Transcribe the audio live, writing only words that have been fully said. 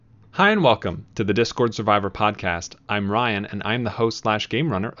Hi and welcome to the Discord Survivor podcast. I'm Ryan and I'm the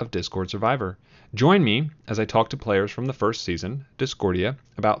host/game runner of Discord Survivor. Join me as I talk to players from the first season, Discordia,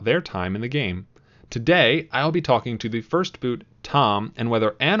 about their time in the game. Today, I'll be talking to the first boot, Tom, and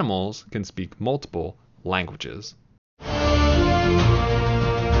whether animals can speak multiple languages.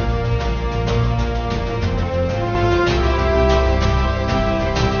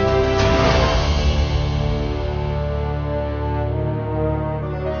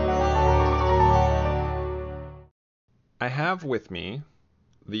 I have with me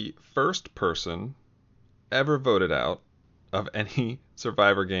the first person ever voted out of any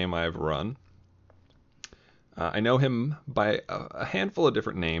Survivor game I've run. I know him by a handful of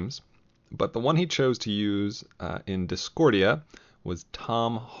different names, but the one he chose to use in Discordia was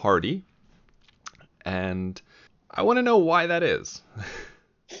Tom Hardy, and I want to know why that is.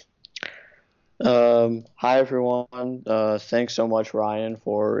 Hi everyone. Thanks so much, Ryan,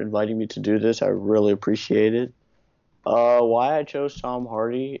 for inviting me to do this. I really appreciate it. Why I chose Tom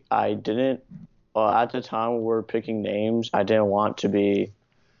Hardy, I didn't, at the time we were picking names, I want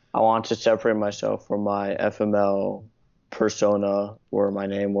to separate myself from my FML persona where my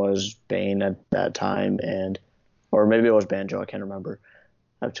name was Bane at that time, or maybe it was Banjo, I can't remember.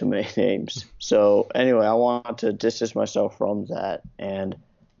 I have too many names. So anyway, I want to distance myself from that, and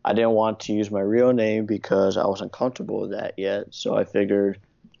I didn't want to use my real name because I wasn't comfortable with that yet. So I figured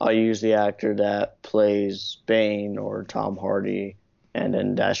I'll use the actor that plays Bane or Tom Hardy, and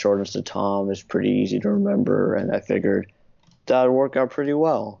then that shortens to Tom. It's pretty easy to remember, and I figured that would work out pretty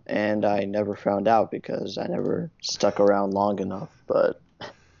well. And I never found out because I never stuck around long enough, but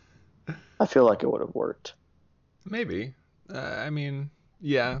I feel like it would have worked. Maybe. I mean,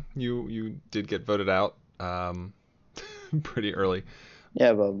 yeah, you did get voted out pretty early.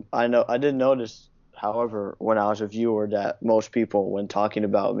 Yeah, but I did notice, however, when I was a viewer, that most people, when talking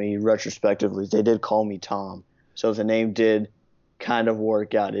about me retrospectively, they did call me Tom. So the name did kind of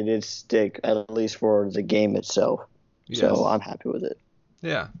work out. It did stick, at least for the game itself. So Yes. I'm happy with it.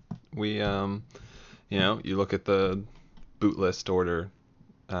 Yeah. We you look at the boot list order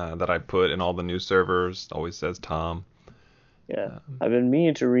that I put in all the new servers, it always says Tom. Yeah. Um, I've been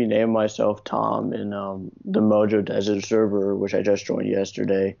meaning to rename myself Tom in the Mojo Desert server, which I just joined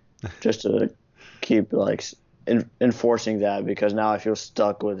yesterday, just to keep enforcing that because now I feel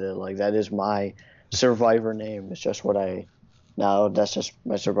stuck with it. Like that is my survivor name. It's just what I now that's just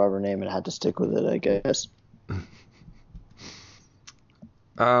my survivor name and I had to stick with it, I guess.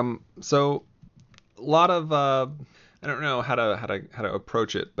 so a lot of I don't know how to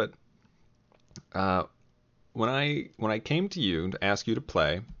approach it, but uh, when I came to you to ask you to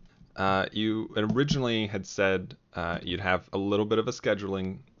play, you originally had said you'd have a little bit of a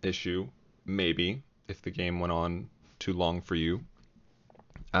scheduling issue, maybe if the game went on too long for you.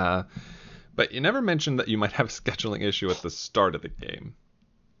 Uh, but you never mentioned that you might have a scheduling issue at the start of the game.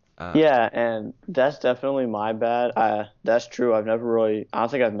 Uh, Yeah, and that's definitely my bad. That's true. I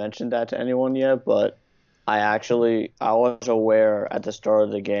don't think I've mentioned that to anyone yet, but I was aware at the start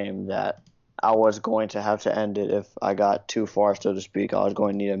of the game that I was going to have to end it if I got too far, so to speak. I was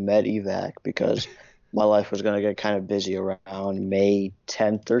going to need a med evac because my life was going to get kind of busy around May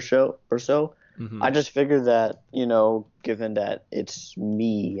 10th or so. hmm I just figured that, given that it's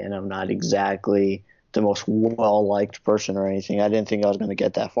me and I'm not exactly the most well-liked person or anything, I didn't think I was going to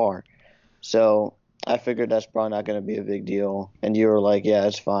get that far. So I figured that's probably not going to be a big deal. And you were like, yeah,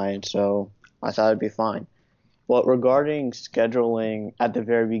 it's fine. So I thought it'd be fine. Well, regarding scheduling at the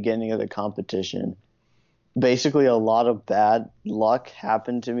very beginning of the competition, basically a lot of bad luck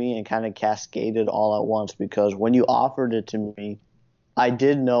happened to me and kind of cascaded all at once because when you offered it to me, I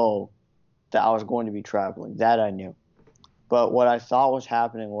did know that I was going to be traveling. That I knew. But what I thought was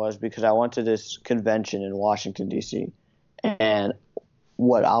happening was because I went to this convention in Washington, D.C., and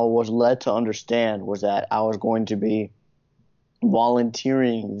what I was led to understand was that I was going to be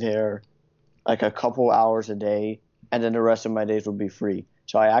volunteering there like a couple hours a day, and then the rest of my days would be free.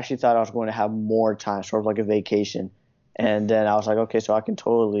 So I actually thought I was going to have more time, sort of like a vacation. And then I was like, okay, so I can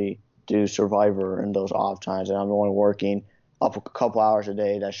totally do Survivor in those off times, and I'm only working up a couple hours a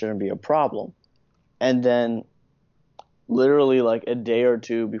day. That shouldn't be a problem. And then literally like a day or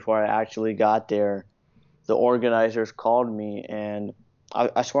two before I actually got there, the organizers called me, and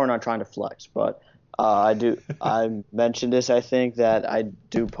I swear I'm not trying to flex, but I do. I mentioned this. I think that I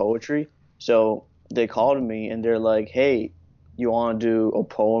do poetry, so they called me and they're like, "Hey, you want to do a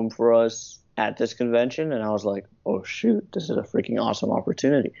poem for us at this convention?" And I was like, "Oh shoot, this is a freaking awesome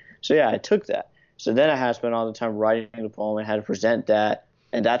opportunity." So yeah, I took that. So then I had to spend all the time writing the poem and had to present that,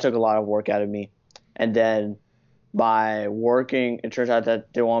 and that took a lot of work out of me. And then by working, it turns out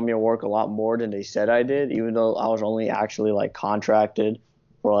that they want me to work a lot more than they said I did, even though I was only actually like contracted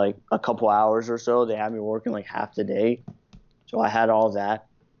for like a couple hours or so. They had me working like half the day. So I had all that.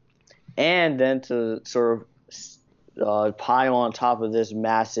 And then to sort of pile on top of this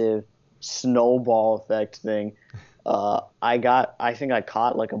massive snowball effect thing, I think I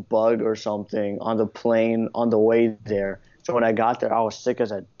caught like a bug or something on the plane on the way there. So when I got there, I was sick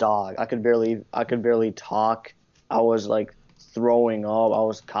as a dog. I could barely talk. I was like throwing up. I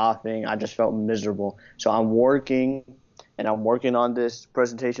was coughing. I just felt miserable. So I'm working on this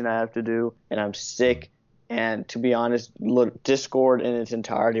presentation I have to do, and I'm sick. And to be honest, look, Discord in its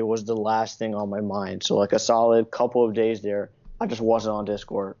entirety was the last thing on my mind. So like a solid couple of days there, I just wasn't on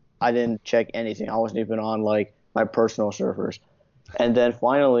Discord. I didn't check anything. I wasn't even on like my personal servers. And then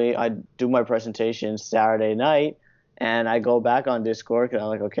finally, I do my presentation Saturday night, and I go back on Discord and I'm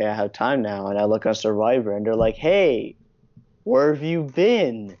like, okay, I have time now. And I look on Survivor, and they're like, hey, where have you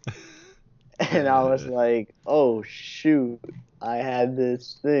been? And I was like, oh shoot, I had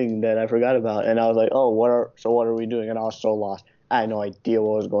this thing that I forgot about. And I was like, oh, what are we doing? And I was so lost. I had no idea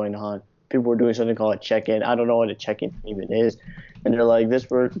what was going on. People were doing something called a check-in. I don't know what a check-in even is. And they're like,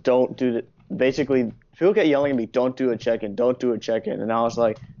 don't do the basically people kept yelling at me, don't do a check-in, don't do a check-in. And I was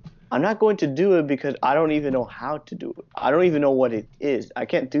like, I'm not going to do it because I don't even know how to do it. I don't even know what it is. I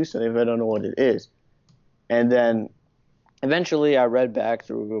can't do something if I don't know what it is. And then eventually I read back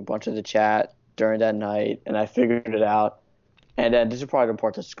through a bunch of the chat during that night and I figured it out. And then this is probably the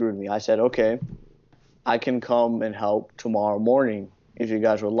part that screwed me. I said, okay, I can come and help tomorrow morning if you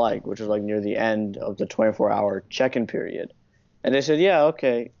guys would like, which is like near the end of the 24-hour check-in period. And they said, yeah,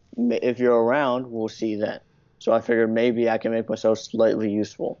 okay, if you're around, we'll see then. So I figured maybe I can make myself slightly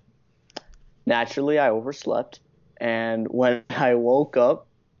useful. Naturally, I overslept, and when I woke up,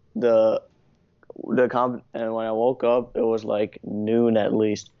 the and when I woke up, it was like noon at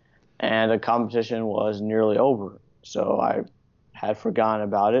least, and the competition was nearly over. So I had forgotten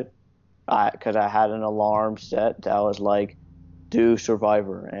about it, because I had an alarm set that was like do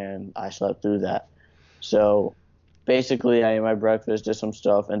Survivor, and I slept through that. So basically, I ate my breakfast, did some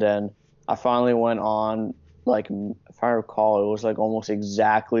stuff, and then I finally went on. Like if I recall, it was like almost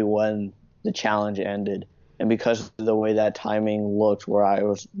exactly when the challenge ended, and because of the way that timing looked, where I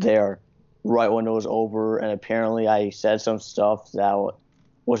was there right when it was over, and apparently I said some stuff that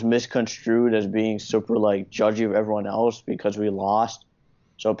was misconstrued as being super like judgy of everyone else because we lost.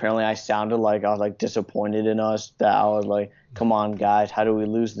 So apparently I sounded like I was like disappointed in us, that I was like, come on guys, how do we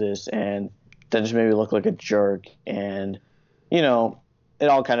lose this? And that just made me look like a jerk. And, you know, it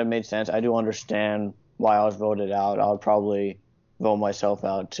all kind of made sense. I do understand why I was voted out. I would probably vote myself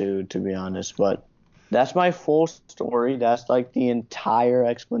out too, to be honest. But that's my full story. That's like the entire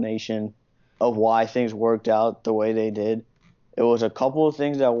explanation of why things worked out the way they did. It was a couple of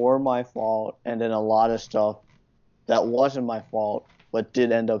things that were my fault, and then a lot of stuff that wasn't my fault, but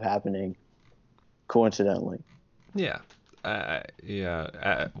did end up happening coincidentally. Yeah,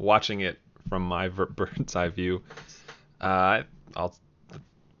 yeah. Watching it from my bird's eye view, I'll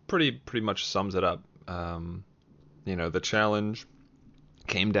pretty much sums it up. The challenge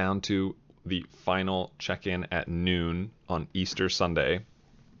came down to the final check-in at noon on Easter Sunday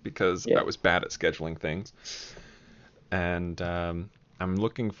because Yeah. I was bad at scheduling things, and I'm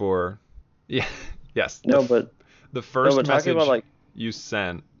looking for, yeah, yes, No, but the no, first but talking about message like you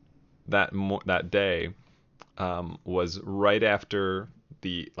sent that day was right after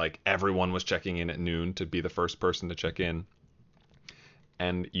the like everyone was checking in at noon to be the first person to check in,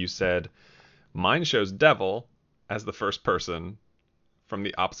 and you said mine shows Devil as the first person from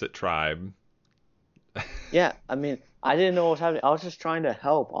the opposite tribe. yeah, I mean, I didn't know what was happening. I was just trying to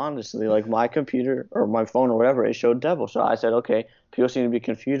help, honestly. Like my computer or my phone or whatever, it showed Devil. So I said, okay, people seem to be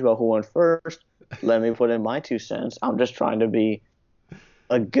confused about who went first. Let me put in my 2 cents. I'm just trying to be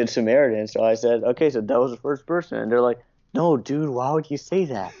a good Samaritan. So I said, okay, so that was the first person. And they're like, no, dude, why would you say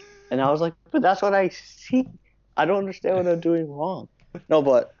that? And I was like, but that's what I see. I don't understand what I'm doing wrong. No,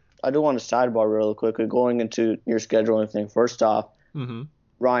 but I do want to sidebar real quickly. Going into your scheduling thing, first off, Mm-hmm.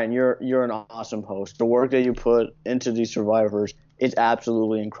 Ryan, you're an awesome host. The work that you put into these survivors is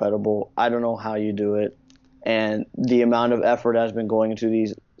absolutely incredible. I don't know how you do it, and the amount of effort has been going into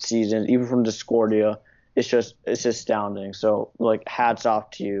these seasons, even from Discordia, it's astounding. So like, hats off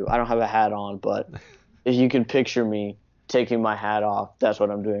to you. I don't have a hat on, but if you can picture me taking my hat off, that's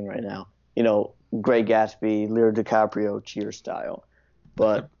what I'm doing right now. Great Gatsby, Leo DiCaprio, Cheer style.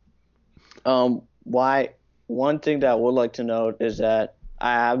 But why one thing that I would like to note is that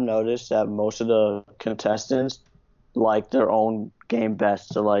I have noticed that most of the contestants like their own game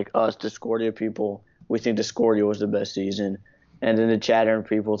best. So like us Discordia people, we think Discordia was the best season. And then the Chattern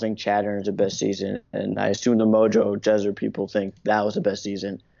people think Chattern is the best season. And I assume the Mojo Desert people think that was the best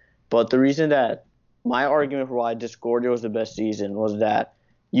season. But the reason that my argument for why Discordia was the best season was that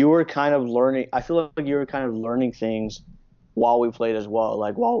you were kind of learning. I feel like you were kind of learning things while we played as well.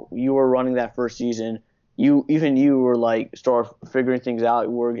 Like while you were running that first season, you were like start figuring things out.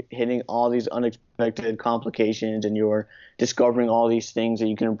 You were hitting all these unexpected complications, and you were discovering all these things that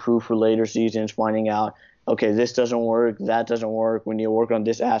you can improve for later seasons. Finding out, okay, this doesn't work, that doesn't work. We need to work on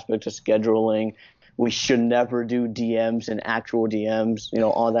this aspect of scheduling. We should never do DMs and actual DMs.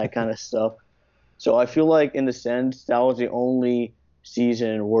 All that kind of stuff. So I feel like in the sense that was the only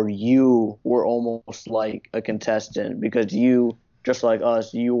season where you were almost like a contestant because you, just like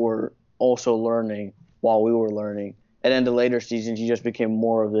us, you were also learning while we were learning. And then the later seasons, you just became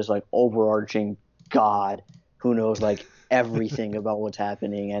more of this like overarching god who knows like everything about what's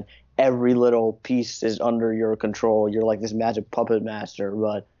happening, and every little piece is under your control. You're like this magic puppet master.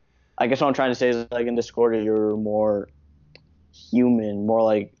 But I guess what I'm trying to say is like in Discordia, you're more human, more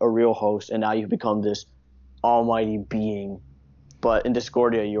like a real host, and now you've become this almighty being. But in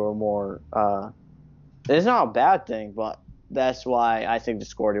Discordia, you're more. It's not a bad thing, but that's why I think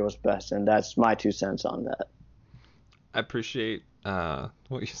Discordia was best, and that's my 2 cents on that. I appreciate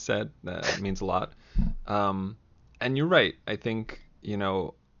what you said. That means a lot. And you're right. I think,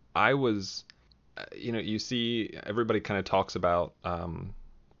 I was, you see everybody kind of talks about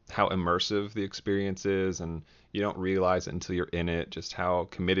how immersive the experience is, and you don't realize it until you're in it, just how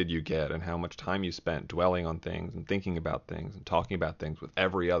committed you get and how much time you spent dwelling on things and thinking about things and talking about things with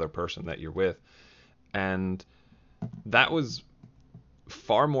every other person that you're with. And that was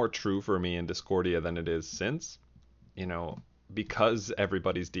far more true for me in Discordia than it is since, you know, because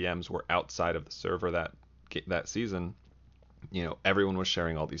everybody's DMs were outside of the server that season. Everyone was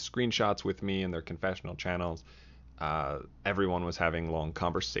sharing all these screenshots with me in their confessional channels. Everyone was having long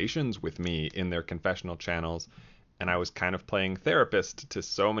conversations with me in their confessional channels, and I was kind of playing therapist to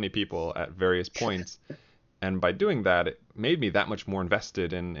so many people at various points. And by doing that, it made me that much more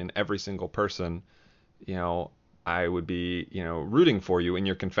invested in every single person. I would be, rooting for you in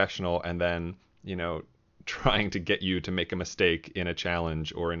your confessional, and then, trying to get you to make a mistake in a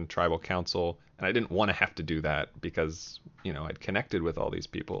challenge or in tribal council. And I didn't want to have to do that because, I'd connected with all these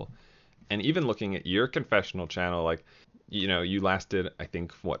people. And even looking at your confessional channel, like, you lasted, I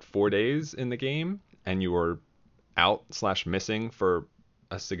think, 4 days in the game, and you were out/missing for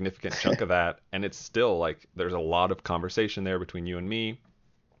a significant chunk of that. And it's still like there's a lot of conversation there between you and me.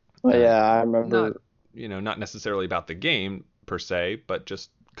 Well, Uh, yeah, I not, remember. not necessarily about the game per se, but just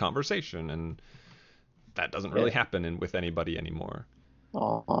conversation. And that doesn't really Yeah. happen with anybody anymore.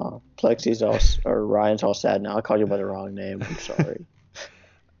 Plexi's all or Ryan's all sad now. I called you by the wrong name. I'm sorry.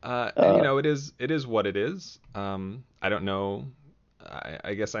 And Uh, it is what it is. I don't know.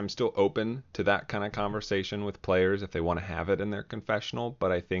 I guess I'm still open to that kind of conversation with players if they want to have it in their confessional.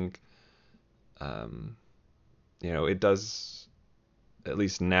 But I think, um, it does. At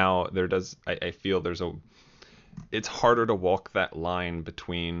least now there does. I feel it's harder to walk that line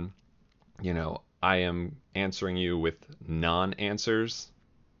between, I am answering you with non-answers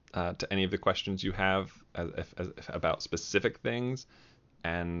to any of the questions you have about specific things,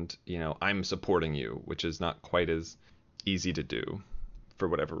 and I'm supporting you, which is not quite as easy to do for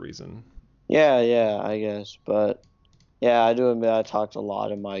whatever reason. yeah, yeah, I guess. But yeah, I do admit I talked a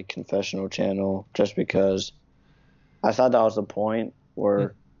lot in my confessional channel just because I thought that was the point Hmm.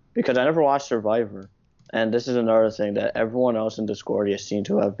 where, because I never watched Survivor. And this is another thing that everyone else in Discordia seemed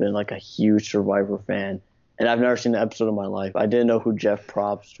to have been like a huge Survivor fan. And I've never seen an episode in my life. I didn't know who Jeff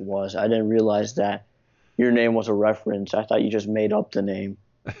Probst was. I didn't realize that your name was a reference. I thought you just made up the name.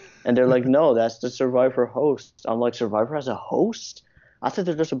 And they're like, no, that's the Survivor host. I'm like, Survivor has a host? I thought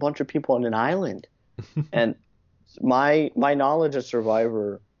there's just a bunch of people on an island. And my knowledge of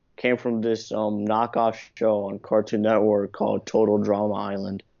Survivor came from this knockoff show on Cartoon Network called Total Drama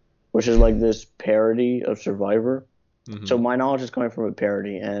Island, which is like this parody of Survivor. So Hmm. my knowledge is coming from a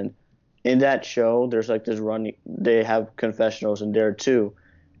parody, and in that show, there's like this running. They have confessionals in there too,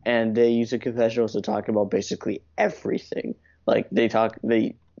 and they use the confessionals to talk about basically everything. Like they they talk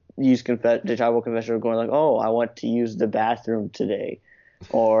about confessional going like, oh, I went to use the bathroom today,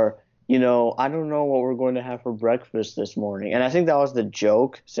 or I don't know what we're going to have for breakfast this morning. And I think that was the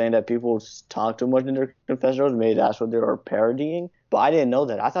joke, saying that people talk too much in their confessionals. Maybe that's what they were parodying. But I didn't know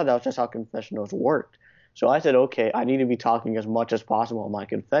that. I thought that was just how confessionals worked. So I said, okay, I need to be talking as much as possible in my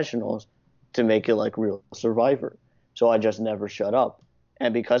confessionals to make it like real Survivor. So I just never shut up.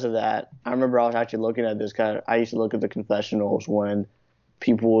 And because of that, I remember I was actually looking at this kind of. I used to look at the confessionals when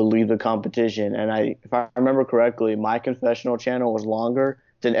people would leave the competition. And if I remember correctly, my confessional channel was longer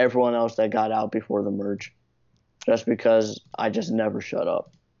than everyone else that got out before the merge, just because I just never shut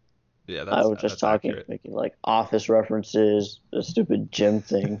up. Yeah, I that's was just that's talking, accurate. making like office references, the stupid gym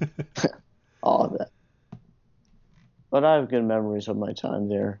thing, all of that. But I have good memories of my time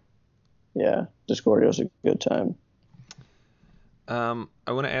there. Yeah, Discordia was a good time.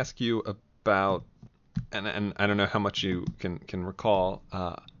 I want to ask you about, and I don't know how much you can recall,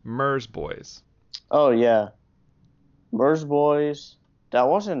 Mers Boys. Oh yeah, Merz Boys. That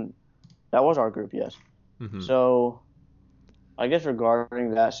wasn't that was our group, yes. Hmm. So I guess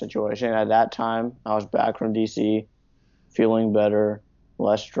regarding that situation, at that time I was back from DC, feeling better,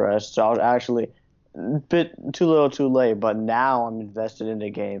 less stressed. So I was actually a bit too little, too late. But now I'm invested in the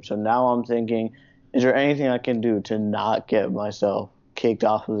game. So now I'm thinking, is there anything I can do to not get myself kicked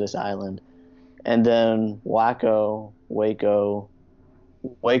off of this island? And then Waco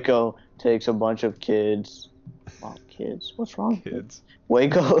takes a bunch of kids. Oh, kids, what's wrong with me? Kids.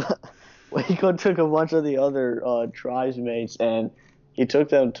 Waco, Waco took a bunch of the other tribesmates and he took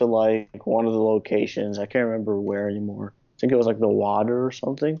them to like one of the locations. I can't remember where anymore. I think it was like the water or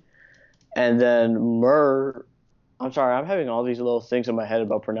something. And then I'm sorry, I'm having all these little things in my head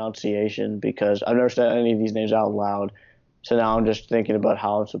about pronunciation because I've never said any of these names out loud. So now I'm just thinking about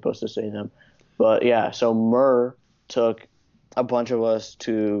how I'm supposed to say them. But yeah, so Mur took a bunch of us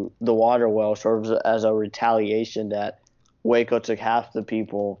to the water well, sort of as a retaliation that Waco took half the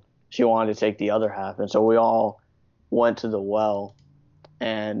people. She wanted to take the other half. And so we all went to the well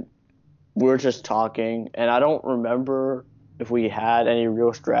and we were just talking. And I don't remember if we had any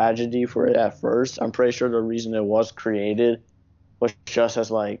real strategy for it at first. I'm pretty sure the reason it was created was just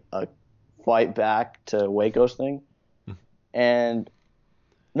as like a fight back to Waco's thing. And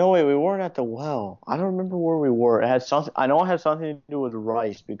no, wait, we weren't at the well. I don't remember where we were. It had something. I know it had something to do with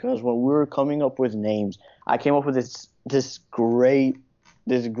rice because when we were coming up with names, I came up with this great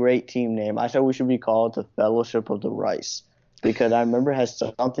team name. I said we should be called the Fellowship of the Rice because I remember it has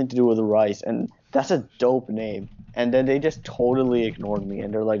something to do with rice, and that's a dope name. And then they just totally ignored me,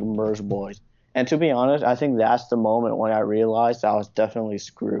 and they're like Mers boys. And to be honest, I think that's the moment when I realized I was definitely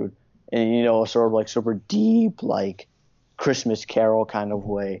screwed. And sort of like super deep, like Christmas Carol kind of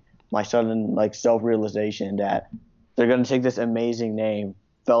way. My sudden like self-realization that they're gonna take this amazing name,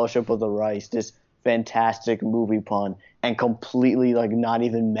 Fellowship of the Rice, this fantastic movie pun, and completely like not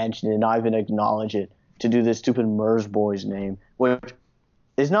even mention it, not even acknowledge it, to do this stupid Mers Boys name, which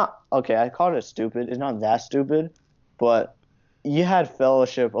is not okay. I called it stupid. It's not that stupid, but you had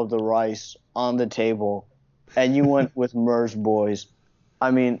Fellowship of the Rice on the table, and you went with Mers Boys.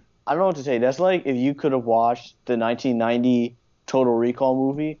 I mean, I don't know what to say. That's like if you could have watched the 1990 Total Recall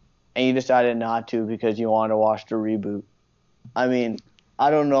movie and you decided not to because you wanted to watch the reboot. I mean,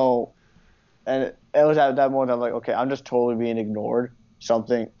 I don't know. And it was at that moment I'm like, okay, I'm just totally being ignored.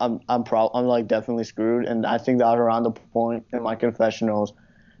 Something I'm like definitely screwed. And I think that was around the point in my confessionals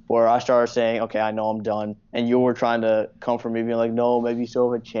where I started saying, okay, I know I'm done. And you were trying to comfort me, being like, no, maybe you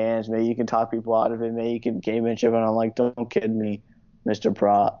still have a chance. Maybe you can talk people out of it. Maybe you can gamemanship. And I'm like, don't kid me, Mr.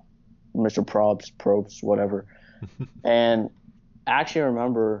 Mr. Probst, whatever. And I actually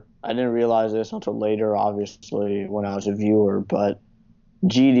remember, I didn't realize this until later, obviously, when I was a viewer, but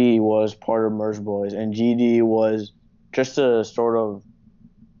GD was part of Merge Boys, and GD was just to sort of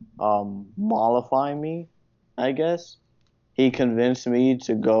mollify me, I guess. He convinced me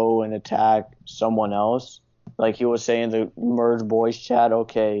to go and attack someone else. Like he was saying the Merge Boys chat,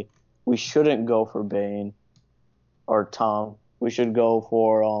 okay, we shouldn't go for Bane or Tom. We should go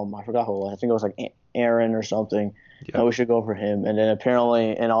for I forgot who it was. I think it was like Aaron or something. And Yep. we should go for him. And then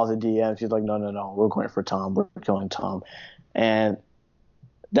apparently in all the DMs, he's like, no, no, no, we're going for Tom. We're killing Tom. And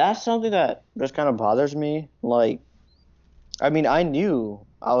that's something that just kind of bothers me. Like, I mean, I knew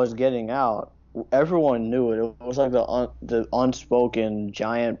I was getting out. Everyone knew it. It was like the unspoken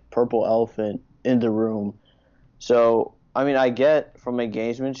giant purple elephant in the room. So, I mean, I get from a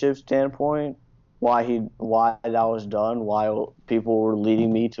gamesmanship standpoint why that was done, why people were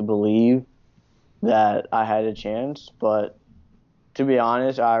leading me to believe that I had a chance, but to be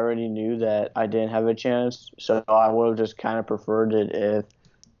honest, I already knew that I didn't have a chance, so I would have just kind of preferred it if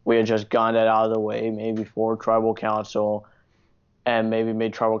we had just gotten that out of the way, maybe for Tribal Council, and maybe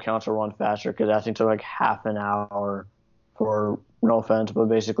made Tribal Council run faster, because that thing took like half an hour for, no offense, but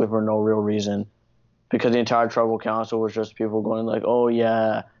basically for no real reason. Because the entire Tribal Council was just people going like, oh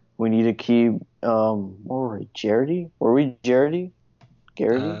yeah, we need to keep, what were we, Jarity? Were we Jarity?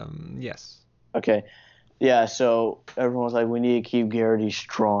 Garrity? Yes. Okay. Yeah, so everyone's like, we need to keep Garrity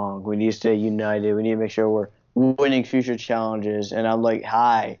strong. We need to stay united. We need to make sure we're winning future challenges, and I'm like,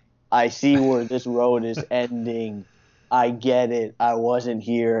 hi, I see where this road is ending. I get it. I wasn't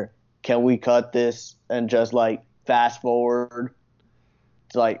here. Can we cut this and just like fast forward?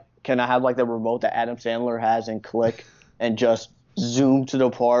 It's like, can I have like the remote that Adam Sandler has and click and just zoom to the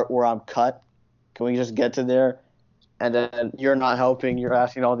part where I'm cut? Can we just get to there? And then you're not helping. You're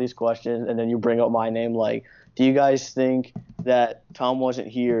asking all these questions, and then you bring up my name. Like, do you guys think that Tom wasn't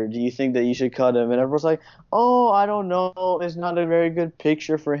here? Do you think that you should cut him? And everyone's like, oh, I don't know. It's not a very good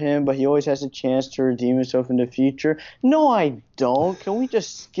picture for him, but he always has a chance to redeem himself in the future. No, I don't. Can we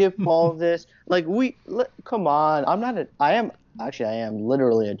just skip all of this? Like, come on. I am actually I am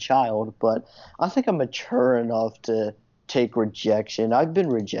literally a child, but I think I'm mature enough to take rejection. I've been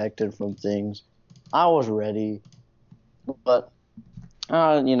rejected from things. I was ready. But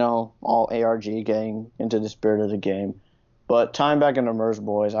all ARG getting into the spirit of the game. But tying back into Merge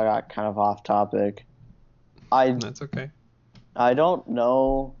Boys, I got kind of off topic. I That's okay. I don't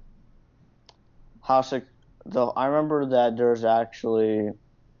know how though I remember that there's actually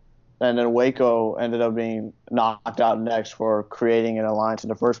and then Waco ended up being knocked out next for creating an alliance in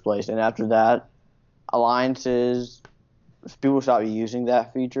the first place. And after that, alliances people stopped using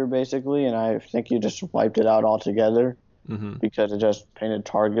that feature basically, and I think you just wiped it out altogether. Hmm. Because it just painted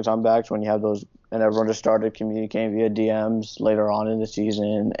targets on backs when you have those, and everyone just started communicating via DMs later on in the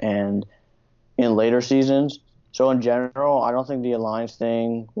season and in later seasons. So in general, I don't think the alliance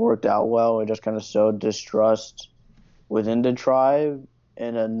thing worked out well. It just kind of sowed distrust within the tribe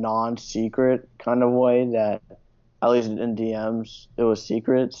in a non-secret kind of way that, at least in DMs, it was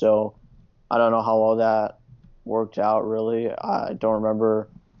secret. So I don't know how well that worked out really. I don't remember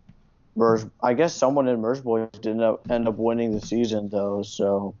I guess someone in Merge Boys didn't end up winning the season though,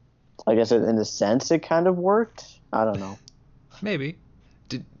 so I guess in the sense it kind of worked. I don't know. Maybe.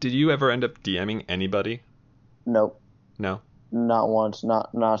 Did you ever end up DMing anybody? Nope, No. not once.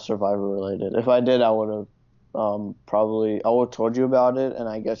 Not Survivor related. If I did, I would have probably I would have told you about it, and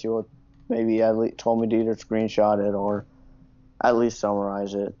I guess you would maybe at least told me to either screenshot it or at least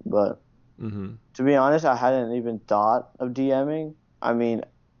summarize it. But Hmm. to be honest, I hadn't even thought of DMing. I mean,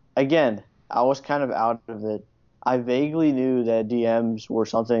 again, I was kind of out of it. I vaguely knew that DMs were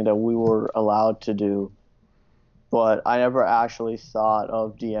something that we were allowed to do, but I never actually thought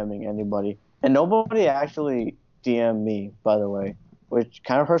of DMing anybody. And nobody actually DM'd me, by the way, which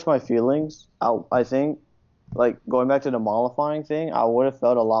kind of hurts my feelings. I think, like, going back to the mollifying thing, I would have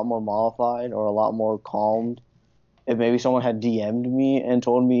felt a lot more mollified or a lot more calmed if maybe someone had DM'd me and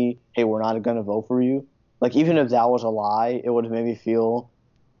told me, hey, we're not going to vote for you. Like, even if that was a lie, it would have made me feel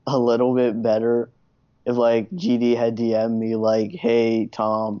a little bit better if like GD had DM'd me like, "Hey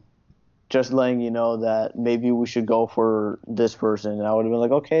Tom, just letting you know that maybe we should go for this person," and I would have been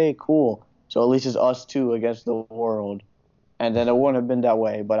like, "Okay, cool." So at least it's us two against the world, and then it wouldn't have been that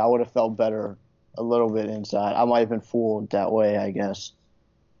way, but I would have felt better a little bit inside. I might have been fooled that way, I guess.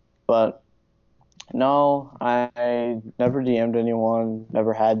 But no, I never DM'd anyone,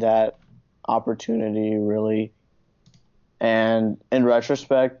 never had that opportunity really. And in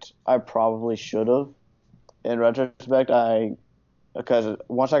retrospect, I probably should have. In retrospect, I because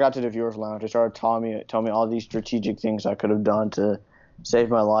once I got to the viewers lounge, they started telling me all these strategic things I could have done to save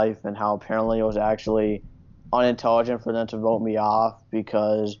my life, and how apparently it was actually unintelligent for them to vote me off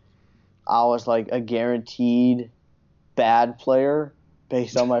because I was like a guaranteed bad player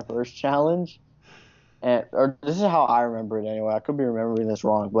based on my first challenge. And or this is how I remember it anyway. I could be remembering this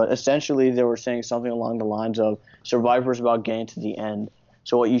wrong, but essentially they were saying something along the lines of Survivor's about getting to the end.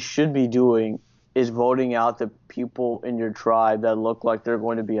 So what you should be doing is voting out the people in your tribe that look like they're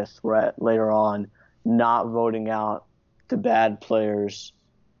going to be a threat later on, not voting out the bad players.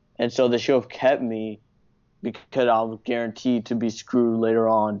 And so they should have kept me because I'm guaranteed to be screwed later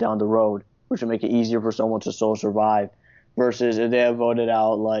on down the road, which would make it easier for someone to solo survive. Versus if they had voted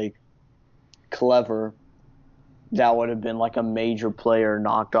out like Clever, that would have been like a major player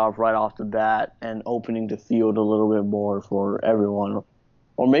knocked off right off the bat and opening the field a little bit more for everyone.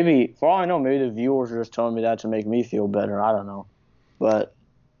 Or maybe, for all I know, maybe the viewers are just telling me that to make me feel better. I don't know. But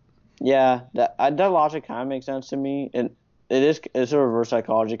yeah, that logic kind of makes sense to me. It's a reverse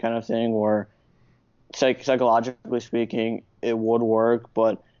psychology kind of thing where psychologically speaking, it would work,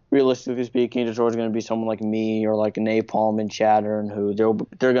 but realistically speaking, there's always going to be someone like me or like Napalm and Chattern who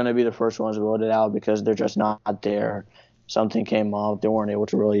they're going to be the first ones voted out because they're just not there. Something came up, they weren't able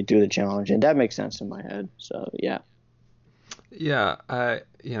to really do the challenge, and that makes sense in my head. So yeah. Yeah, I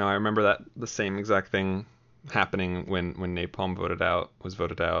remember that the same exact thing happening when Napalm was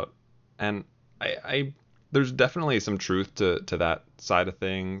voted out, and I there's definitely some truth to that side of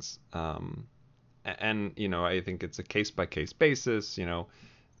things. And I think it's a case by case basis.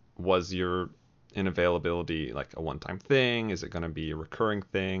 Was your inavailability like a one-time thing? Is it going to be a recurring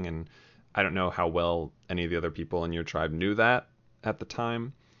thing? And I don't know how well any of the other people in your tribe knew that at the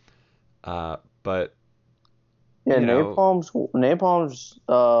time. But Yeah, you know, Napalm's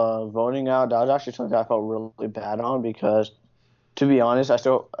voting out. That was actually something I felt really bad on because, to be honest, I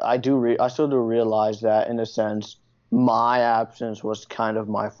still do realize that in a sense my absence was kind of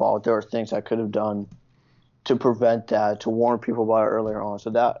my fault. There were things I could have done to prevent that, to warn people about it earlier on. So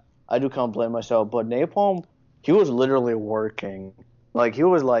that I do kind of blame myself. But Napalm, he was literally working. Like he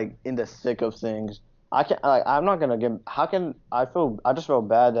was like in the thick of things. I'm not gonna give. How can I feel? I just felt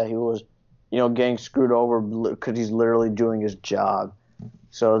bad that he was, getting screwed over because he's literally doing his job.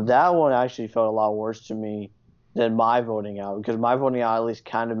 So that one actually felt a lot worse to me than my voting out because my voting out at least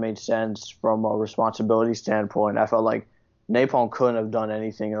kind of made sense from a responsibility standpoint. I felt like Napalm couldn't have done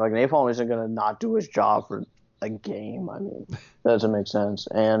anything. Like Napalm isn't gonna not do his job for a game. I mean, that doesn't make sense.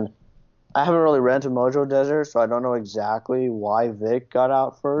 And I haven't really read to Mojo Desert, so I don't know exactly why Vic got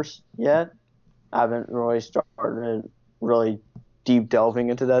out first yet. I haven't really started really deep delving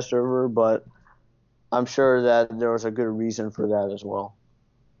into that server, but I'm sure that there was a good reason for that as well.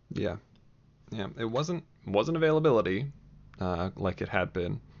 yeah, yeah, it wasn't availability like it had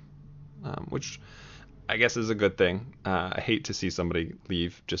been, which I guess is a good thing. I hate to see somebody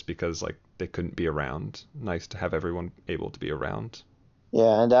leave just because like they couldn't be around. Nice to have everyone able to be around.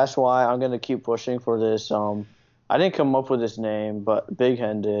 Yeah, and that's why I'm gonna keep pushing for this. I didn't come up with this name, but Big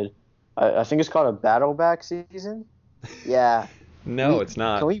Hen did. I think it's called a battle back season. Yeah, No, we it's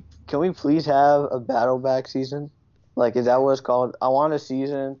not. can we please have a battle back season? Like, is that what it's called? I want a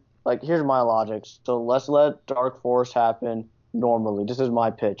season. Like, here's my logic. So let's let Dark Force happen normally. This is my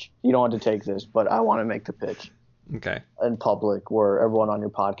pitch. You don't have to take this, but I want to make the pitch Okay. in public where everyone on your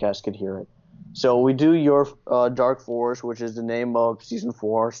podcast could hear it. So we do your Dark Force, which is the name of season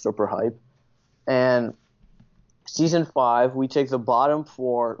four, Super Hype, and season five we take the bottom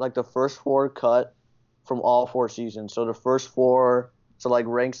four, like the first four cut from all four seasons. So the first four, so like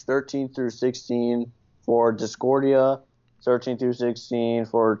ranks 13 through 16 for Discordia, 13 through 16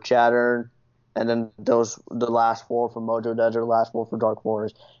 for Chattern, and then the last four for Mojo Desert, last four for Dark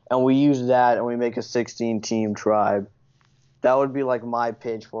Forest, and we use that and we make a 16 team tribe. That would be like my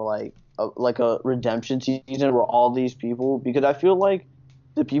pitch for like a redemption season where all these people, because I feel like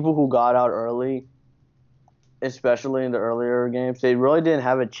the people who got out early, especially in the earlier games, they really didn't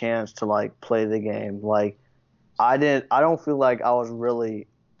have a chance to like play the game. Like I don't feel like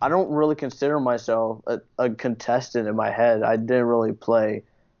I don't really consider myself a contestant in my head. I didn't really play.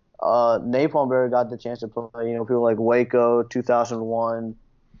 Napalm Berry got the chance to play. People like Waco, 2001,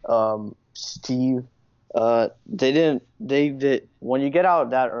 Steve. They didn't. They did. When you get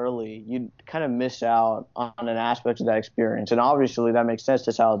out that early, you kind of miss out on an aspect of that experience. And obviously, that makes sense.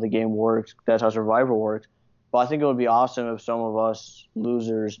 That's how the game works. That's how Survivor works. But I think it would be awesome if some of us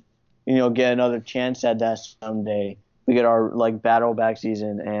losers, get another chance at that someday. We get our like battle back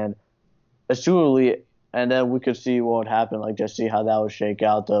season, and assumably, and then we could see what would happen. Like just see how that would shake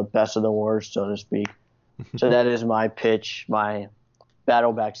out, the best of the worst, so to speak. So that is my pitch, my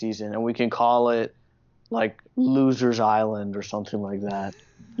battle back season, and we can call it like Loser's Island or something like that.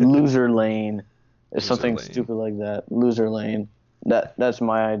 Loser Lane is Loser something Lane. stupid like that. Loser Lane. That's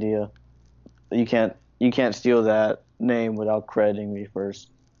my idea. You can't steal that name without crediting me first.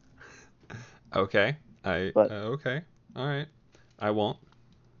 Okay. But Okay. All right. I won't.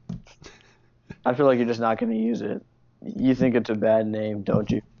 I feel like you're just not going to use it. You think it's a bad name, don't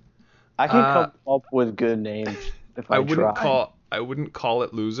you? I can Uh, come up with good names if I try. I wouldn't call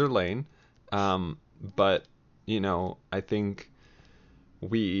it Loser Lane. But I think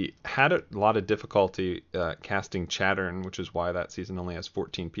we had a lot of difficulty casting Chattern, which is why that season only has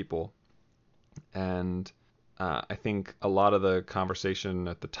 14 people. And I think a lot of the conversation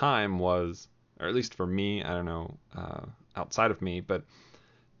at the time was, or at least for me, I don't know, outside of me, but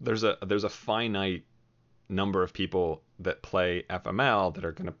there's a finite number of people that play FML that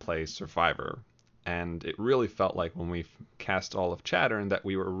are going to play Survivor. And it really felt like when we cast all of Chattern that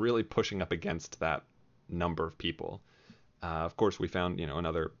we were really pushing up against that number of people. Of course, we found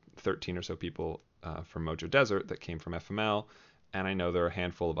another 13 or so people from Mojo Desert that came from FML, and I know there are a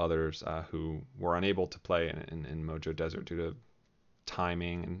handful of others who were unable to play in Mojo Desert due to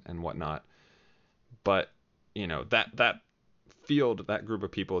timing and whatnot. But that field, that group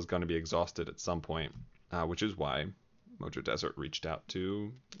of people is going to be exhausted at some point, which is why Mojo Desert reached out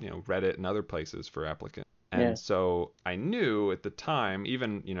to Reddit and other places for applicants. Yeah. And so I knew at the time,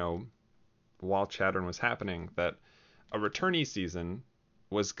 even while Chattern was happening, that a returnee season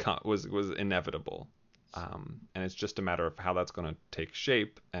was inevitable, and it's just a matter of how that's going to take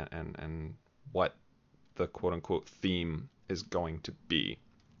shape and what the quote unquote theme is going to be.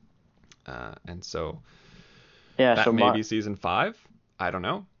 And so Yeah. that So may my be season 5. I don't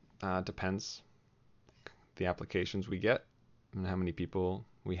know. Depends the applications we get and how many people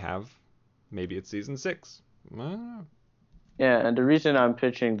we have. Maybe it's season 6. I don't know. Yeah, and the reason I'm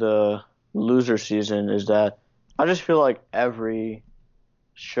pitching the loser season is that I just feel like every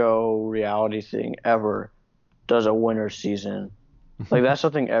show reality thing ever does a winter season. Like that's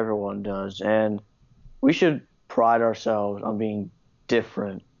something everyone does, and we should pride ourselves on being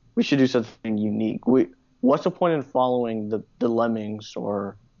different. We should do something unique. What's the point in following the lemmings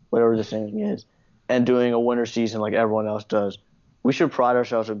or whatever the saying is, and doing a winter season like everyone else does? We should pride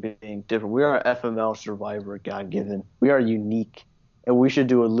ourselves on being different. We are FML Survivor, God given. We are unique, and we should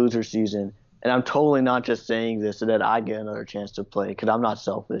do a loser season. And I'm totally not just saying this so that I get another chance to play, because I'm not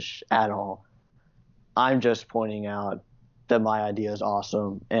selfish at all. I'm just pointing out that my idea is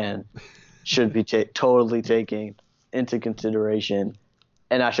awesome and should be totally taken into consideration,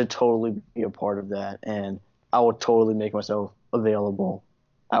 and I should totally be a part of that. And I would totally make myself available.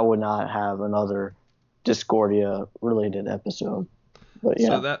 I would not have another Discordia related episode. But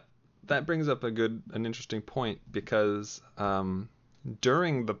So yeah. that brings up an interesting point because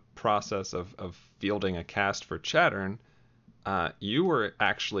during the process of fielding a cast for Chattern, you were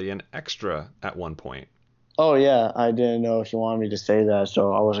actually an extra at one point. Oh yeah, I didn't know if you wanted me to say that,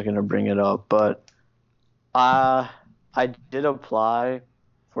 so I wasn't gonna bring it up. But uh, I did apply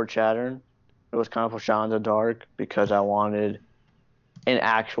for Chattern. It was kind of a shot in the dark because I wanted an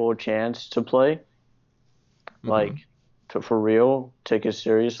actual chance to play, Mm-hmm. like for real, take it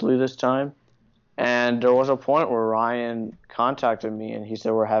seriously this time. And there was a point where Ryan contacted me and he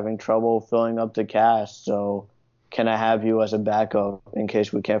said we're having trouble filling up the cast, so can I have you as a backup in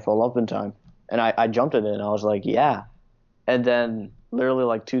case we can't fill up in time? And I jumped at it and I was like, yeah. And then literally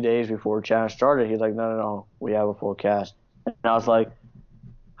like 2 days before Challenge started, he's like, no, we have a full cast. And I was like,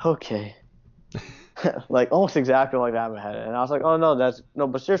 okay. Like almost exactly like that in my head. And I was like, oh no, that's no,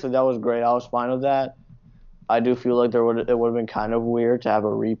 but seriously, that was great. I was fine with that. I do feel like it would have been kind of weird to have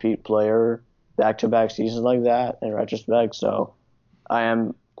a repeat player back to back seasons like that in retrospect. So I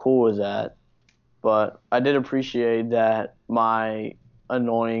am cool with that. But I did appreciate that my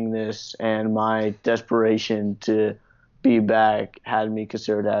annoyingness and my desperation to be back had me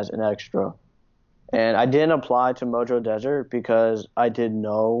considered as an extra. And I didn't apply to Mojo Desert because I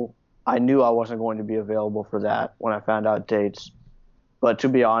knew I wasn't going to be available for that when I found out dates. But to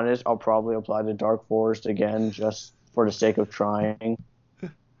be honest, I'll probably apply to Dark Forest again just for the sake of trying.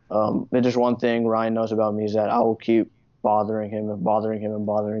 It's just one thing Ryan knows about me is that I will keep bothering him and bothering him and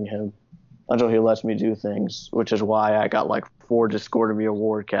bothering him until he lets me do things, which is why I got like 4 Discord Me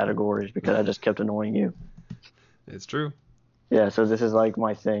Award categories because I just kept annoying you. It's true. Yeah, so this is like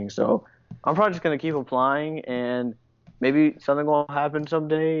my thing. So I'm probably just gonna keep applying, and maybe something will happen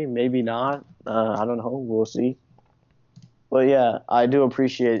someday, maybe not. I don't know. We'll see. But yeah, I do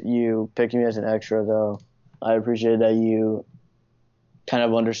appreciate you picking me as an extra, though. I appreciate that you kind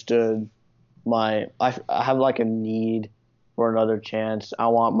of understood I have like a need for another chance. I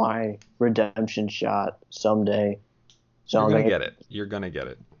want my redemption shot someday. So You're I'm gonna gonna, get it. You're gonna get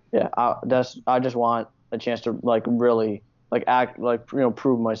it. yeah, I just want a chance to like really like act like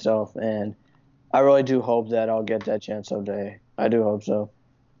prove myself, and I really do hope that I'll get that chance someday. I do hope so.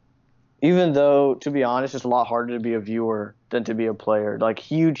 Even though, to be honest, it's a lot harder to be a viewer than to be a player. Like,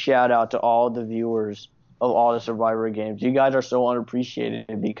 huge shout out to all the viewers of all the Survivor games. You guys are so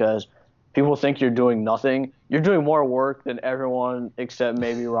unappreciated because people think you're doing nothing. You're doing more work than everyone except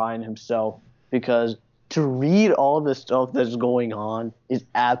maybe Ryan himself, because to read all the stuff that's going on is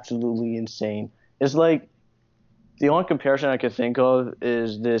absolutely insane. It's like the only comparison I could think of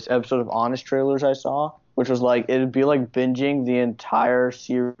is this episode of Honest Trailers I saw, which was like it'd be like binging the entire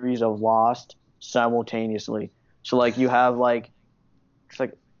series of Lost simultaneously. So like you have like it's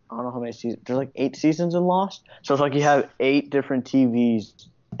like I don't know how many seasons. There's like 8 seasons in Lost. So it's like you have 8 different TVs,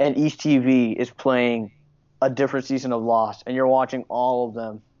 and each TV is playing a different season of Lost, and you're watching all of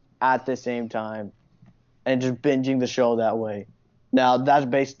them at the same time and just binging the show that way. Now that's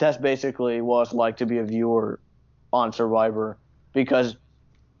basically what it's like to be a viewer on Survivor, because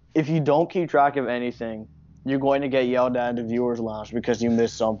if you don't keep track of anything, you're going to get yelled at in the viewers lounge because you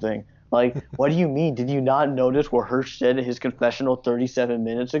missed something. Like, what do you mean? Did you not notice what Hirsch said in his confessional 37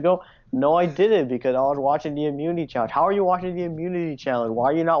 minutes ago? No, I didn't, because I was watching the immunity challenge. How are you watching the immunity challenge? Why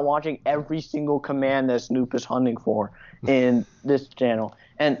are you not watching every single command that Snoop is hunting for in this channel?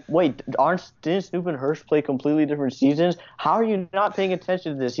 And wait, didn't Snoop and Hirsch play completely different seasons? How are you not paying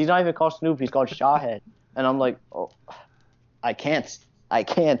attention to this? He's not even called Snoop. He's called Shawhead. And I'm like, oh, I can't. I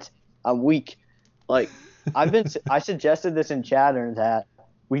can't. I'm weak. Like, I suggested this in chatter that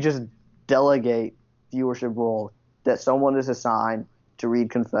we just delegate viewership role, that someone is assigned to read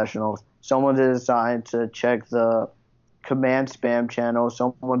confessionals, someone is assigned to check the command spam channel,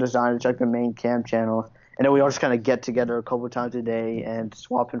 someone is assigned to check the main cam channel, and then we all just kind of get together a couple times a day and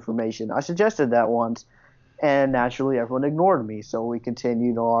swap information. I suggested that once, and naturally everyone ignored me. So we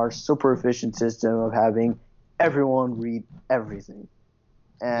continued our super efficient system of having everyone read everything,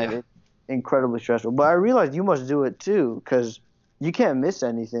 and Yeah, it's incredibly stressful. But I realized you must do it too, because you can't miss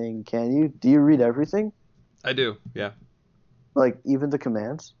anything, can you? Do you read everything, I do. Yeah. like even the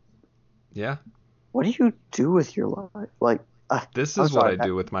commands? Yeah. What do you do with your life? Like, This I'm is what sorry, I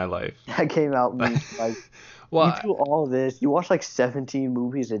do with my life. that came out mean. Like, you Well, do all this. You watch like 17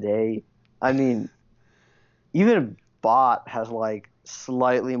 movies a day. I mean, even Bot has like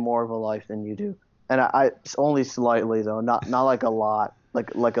slightly more of a life than you do, and it's only slightly though, not like a lot,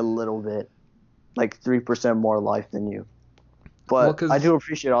 like a little bit, like 3% more life than you. well, But I cause do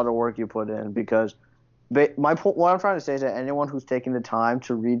appreciate all the work you put in because my point, what I'm trying to say is that anyone who's taking the time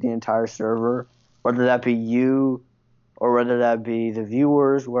to read the entire server, whether that be you or whether that be the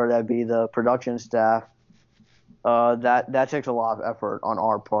viewers, whether that be the production staff, that takes a lot of effort on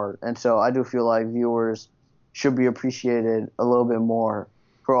our part, and so I do feel like viewers should be appreciated a little bit more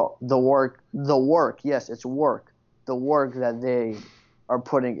for the work. The work, yes, it's work. The work that they are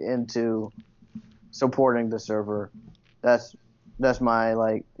putting into supporting the server. That's that's my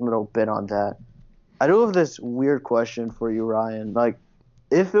like little bit on that. I do have this weird question for you, Ryan. Like,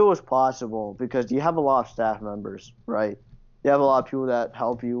 if it was possible, because you have a lot of staff members, right? You have a lot of people that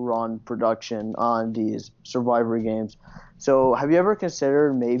help you run production on these Survivor games. So, have you ever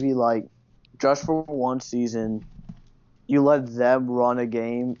considered maybe like just for one season, you let them run a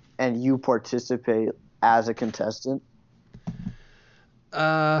game and you participate as a contestant?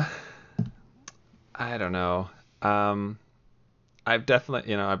 uh, I don't know. Um, I've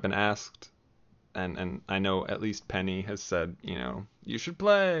definitely, I've been asked, and I know at least Penny has said, you should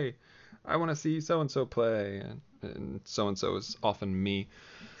play. I want to see so and so play, and so and so is often me.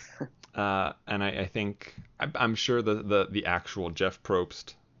 And I think I'm sure the actual Jeff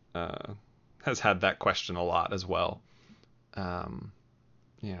Probst has had that question a lot as well. Um,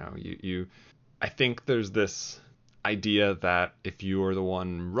 you I think there's this idea that if you are the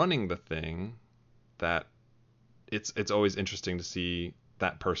one running the thing, that it's always interesting to see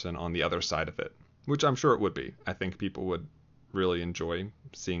that person on the other side of it, which I'm sure it would be. I think people would really enjoy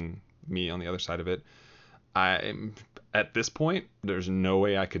seeing me on the other side of it. I At this point, there's no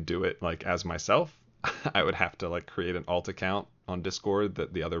way I could do it like as myself. I would have to like create an alt account on Discord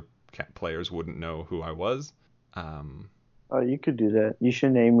that the other players wouldn't know who I was. Um, Oh, you could do that. You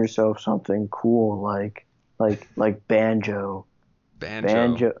should name yourself something cool like Banjo. Banjo,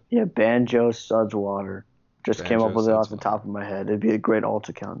 Banjo, yeah, Banjo Sudswater. Just came up Banjo with it off the Sudswater. top of my head. It'd be a great alt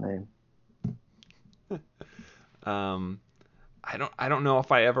account name. Um, I don't know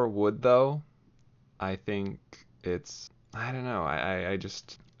if I ever would though. I think I don't know. I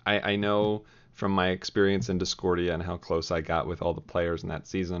just I know from my experience in Discordia and how close I got with all the players in that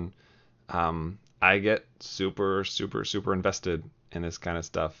season. I get super super super invested in this kind of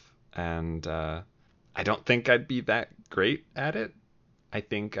stuff, and I don't think I'd be that great at it. I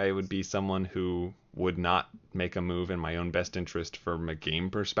think I would be someone who would not make a move in my own best interest from a game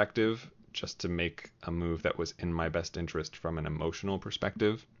perspective, just to make a move that was in my best interest from an emotional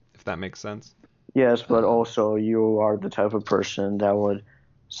perspective, if that makes sense. Yes, but Um, also you are the type of person that would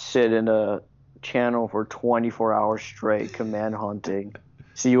sit in a channel for 24 hours straight command hunting.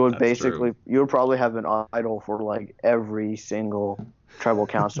 So that's true. you would probably have an idol for like every single tribal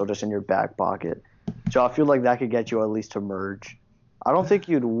council just in your back pocket. So I feel like that could get you at least to merge. I don't think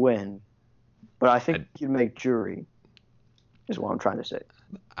you'd win, but I think I you'd make jury, is what I'm trying to say.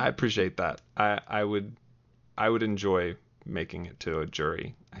 I appreciate that. I would enjoy making it to a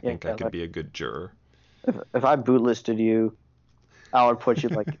jury. I Yeah, think I could like be a good juror. if I bootlisted you, I would put you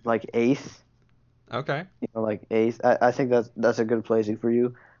like eighth, Okay. like eighth. I think that's a good placing for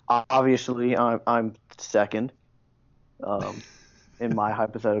you. Obviously, I'm second, um, in my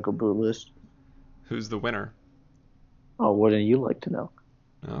hypothetical boot list. Who's the winner? Oh, wouldn't you like to know?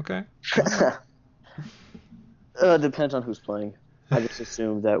 Okay. All right. Depends on who's playing. I just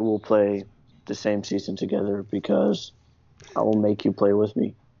assume that we'll play the same season together because I will make you play with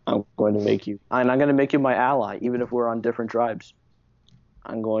me. I'm going to make you, and I'm going to make you my ally, even if we're on different tribes.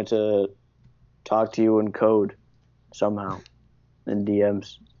 I'm going to talk to you in code somehow. in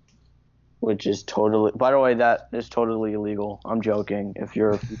DMs, which is totally. By the way, that is totally illegal. I'm joking. If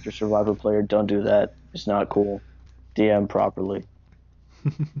you're a future Survivor player, don't do that. It's not cool. DM properly.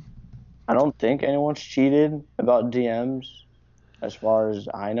 I don't think anyone's cheated about DMs, as far as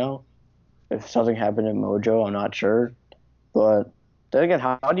I know. If something happened in Mojo, I'm not sure. But then again,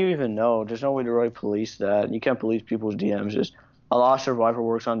 how do you even know? There's no way to really police that. You can't police people's DMs. Just a lot of Survivor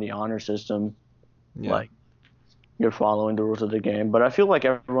works on the honor system. Yeah. Like you're following the rules of the game. But I feel like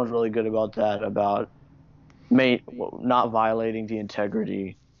everyone's really good about that, about not violating the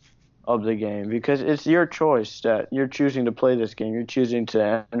integrity of the game because it's your choice that you're choosing to play this game. You're choosing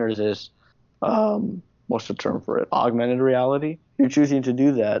to enter this, what's the term for it? Augmented reality. You're choosing to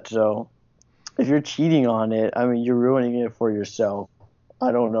do that. So if you're cheating on it, I mean, you're ruining it for yourself.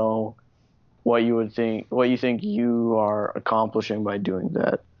 I don't know what you think you are accomplishing by doing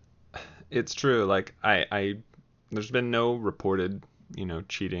that. It's true. Like there's been no reported,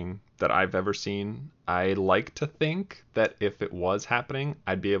 cheating that I've ever seen. I like to think that if it was happening,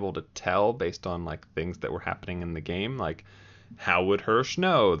 I'd be able to tell based on like things that were happening in the game. Like, how would Hirsch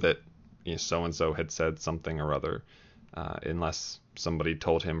know that so and so had said something or other, unless somebody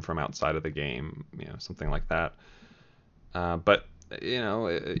told him from outside of the game, something like that. But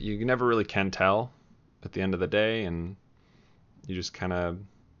you never really can tell at the end of the day, and you just kind of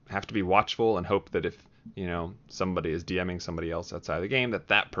have to be watchful and hope that if somebody is DMing somebody else outside of the game,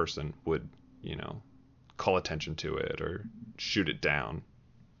 that person would call attention to it or shoot it down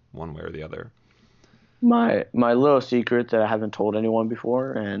one way or the other. My little secret that I haven't told anyone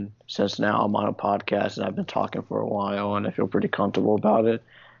before, and since now I'm on a podcast and I've been talking for a while and I feel pretty comfortable about it,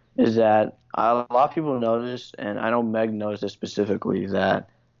 is that a lot of people notice, and I know Meg knows this specifically, that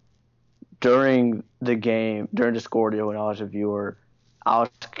during the game, during Discordia when I was a viewer, I was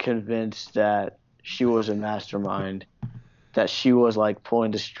convinced that she was a mastermind, that she was like pulling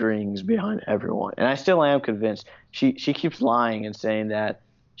the strings behind everyone. And I still am convinced. She keeps lying and saying that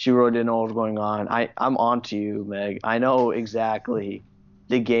she really didn't know what was going on. I'm on to you, Meg. I know exactly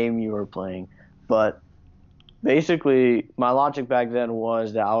the game you were playing. But basically my logic back then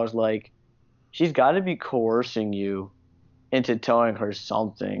was that I was like, she's gotta be coercing you into telling her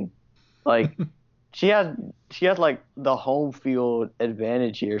something. Like she has she has like the home field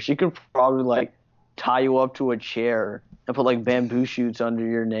advantage here. She could probably like tie you up to a chair and put like bamboo shoots under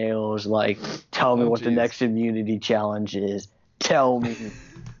your nails. Like, tell me Oh, what the geez. next immunity challenge is. Tell me,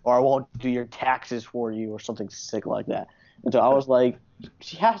 or I won't do your taxes for you, or something sick like that. And so I was like,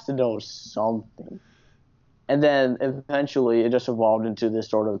 she has to know something. And then eventually, it just evolved into this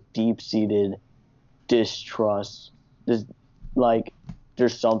sort of deep-seated distrust. This like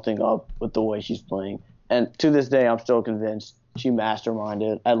there's something up with the way she's playing. And to this day, I'm still convinced she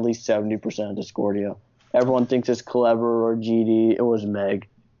masterminded at least 70% of Discordia. Everyone thinks it's Clever or GD. It was Meg.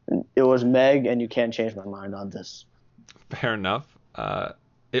 It was Meg, and you can't change my mind on this. Fair enough.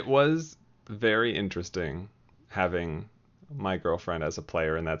 It was very interesting having my girlfriend as a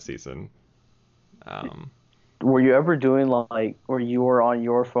player in that season. Um, Were you ever doing like where you were on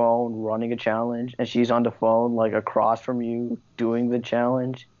your phone running a challenge and she's on the phone like across from you doing the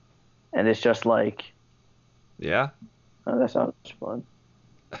challenge? And it's just like, yeah. oh, that sounds fun.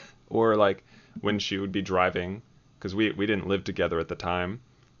 Or like when she would be driving, because we didn't live together at the time,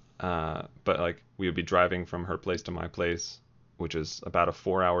 but like we would be driving from her place to my place, which is about a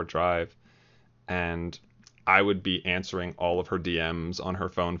 4 hour drive, and I would be answering all of her DMs on her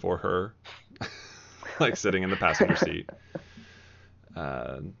phone for her, like sitting in the passenger seat.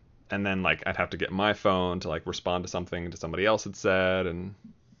 Uh, and then like I'd have to get my phone to like respond to something that somebody else had said, and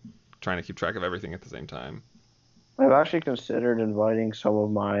trying to keep track of everything at the same time. I've actually considered inviting some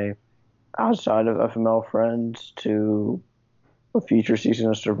of my outside of FML friends to a future season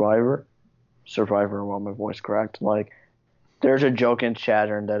of Survivor. Survivor, while my voice cracked. Like, there's a joke in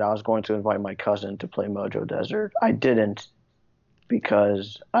Chattern that I was going to invite my cousin to play Mojo Desert. I didn't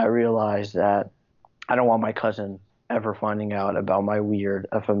because I realized that I don't want my cousin ever finding out about my weird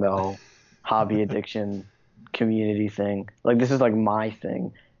FML hobby addiction community thing. Like, this is like my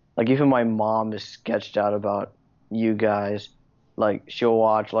thing. Like, even my mom is sketched out about you guys. Like, she'll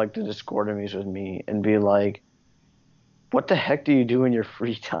watch like the Discord memes with me and be like, "What the heck do you do in your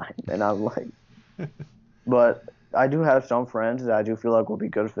free time?" And I'm like, but I do have some friends that I do feel like will be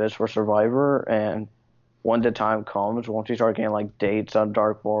good fits for Survivor. And when the time comes, once we start getting like dates on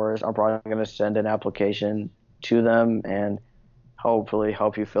Dark Forest, I'm probably gonna send an application to them and hopefully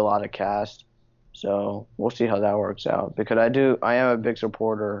help you fill out a cast. So we'll see how that works out because I am a big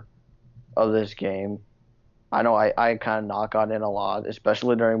supporter of this game. I know I kind of knock on it a lot,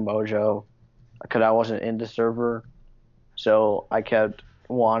 especially during Mojo, because I wasn't in the server. So I kept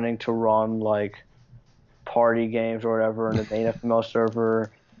wanting to run like party games or whatever in the main FML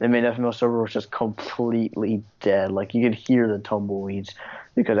server. The main FML server was just completely dead. Like you could hear the tumbleweeds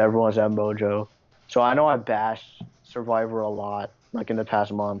because everyone's at Mojo. So I know I bashed Survivor a lot, like in the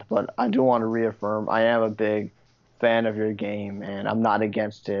past month, but I do want to reaffirm I am a big fan of your game and I'm not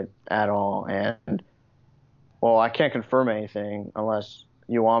against it at all. And well, I can't confirm anything unless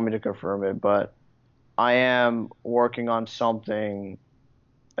you want me to confirm it, but I am working on something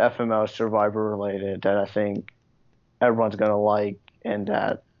FML Survivor related that I think everyone's gonna like and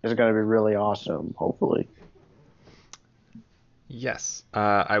that is gonna be really awesome. Hopefully, Yes.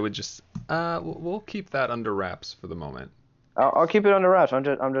 I would just we'll keep that under wraps for the moment. I'll keep it under wraps. I'm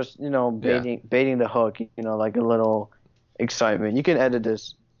just Yeah. baiting the hook. Like a little excitement. You can edit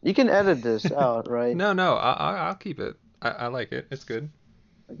this. You can edit this out, right? No, no, I'll keep it. I like it. It's good.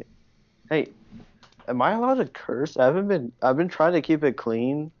 Okay. Hey, am I allowed to curse? I've been trying to keep it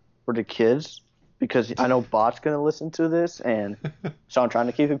clean for the kids because I know Bot's gonna listen to this, and so I'm trying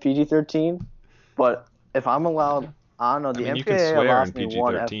to keep it PG-13. But if I'm allowed, I don't know. I The mean, you can MPAA swear in allows me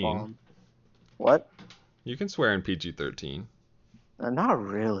one F PG-13. bomb. What? You can swear in PG-13. Not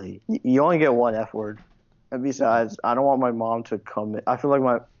really. You only get one F word. And besides, I don't want my mom to come in. I feel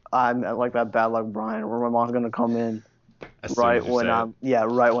like I'm like that bad luck Brian, where my mom's gonna come in As soon as you say it.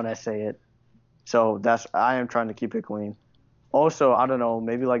 right when I say it. So I am trying to keep it clean. Also, I don't know,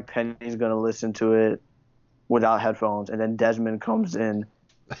 maybe like Penny's gonna listen to it without headphones, and then Desmond comes in,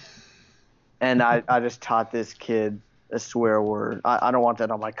 and I just taught this kid a swear word. I don't want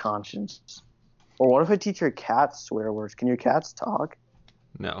that on my conscience. Or what if I teach your cats swear words? Can your cats talk?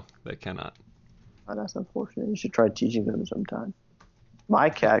 No, they cannot. Oh, that's unfortunate. You should try teaching them sometime. My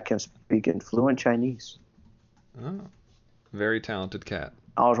cat can speak in fluent Chinese. Oh, very talented cat.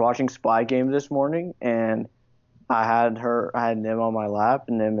 I was watching Spy Game this morning, and I had Nim on my lap,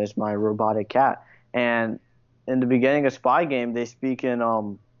 and Nim is my robotic cat. And in the beginning of Spy Game, they speak in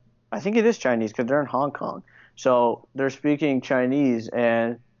I think it is Chinese because they're in Hong Kong. So they're speaking Chinese,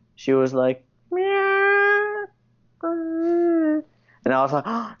 and she was like, meow, and I was like,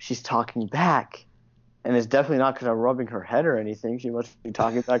 oh, she's talking back. And it's definitely not because I'm rubbing her head or anything. She must be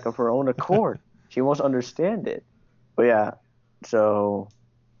talking back of her own accord. She must understand it. But yeah, so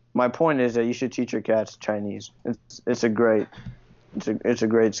my point is that you should teach your cats Chinese. It's a great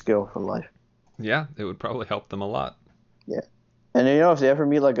skill for life. Yeah, it would probably help them a lot. Yeah. And if they ever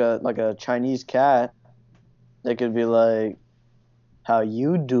meet like a Chinese cat, they could be like, "How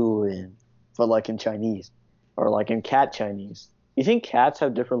you doing?" But like in Chinese, or like in cat Chinese. You think cats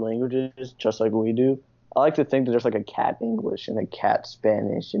have different languages just like we do? I like to think that there's like a cat English and a cat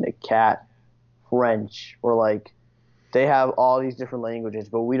Spanish and a cat French, or like they have all these different languages,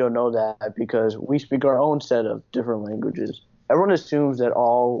 but we don't know that because we speak our own set of different languages. Everyone assumes that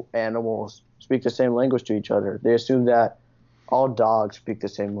all animals speak the same language to each other. They assume that all dogs speak the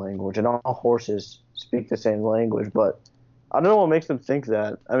same language and all horses speak the same language, but I don't know what makes them think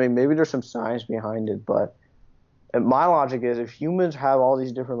that. I mean, maybe there's some science behind it, but my logic is if humans have all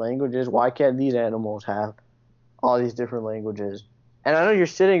these different languages, why can't these animals have all these different languages? And I know you're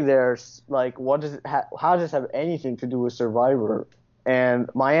sitting there like, how does this have anything to do with Survivor? And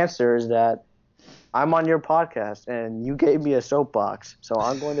my answer is that I'm on your podcast and you gave me a soapbox. So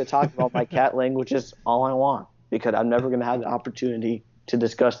I'm going to talk about my cat languages all I want because I'm never going to have the opportunity to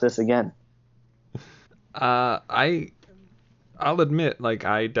discuss this again. I I'll admit, like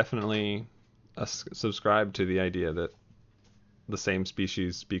I definitely subscribe to the idea that the same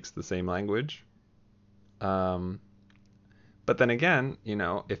species speaks the same language. Um, but then again,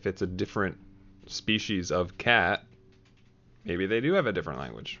 if it's a different species of cat, maybe they do have a different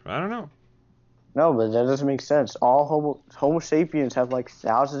language. I don't know. No, but that doesn't make sense. All Homo sapiens have like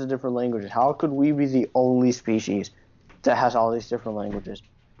thousands of different languages. How could we be the only species that has all these different languages?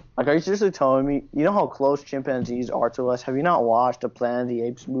 Like, are you seriously telling me? You know how close chimpanzees are to us? Have you not watched the Planet of the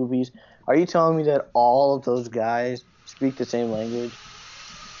Apes movies? Are you telling me that all of those guys speak the same language?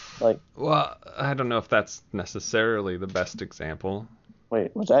 Like, Well, I don't know if that's necessarily the best example.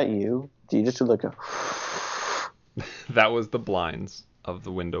 wait, was that you? Did you just do like a? That was the blinds of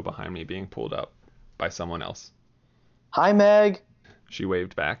the window behind me being pulled up by someone else. Hi, Meg. She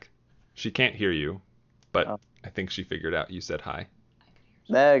waved back. She can't hear you, but Oh. I think she figured out you said hi.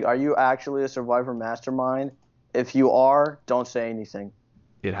 Meg, are you actually a Survivor mastermind? If you are, don't say anything.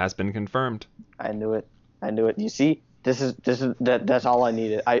 It has been confirmed. I knew it. I knew it. You see, that's all I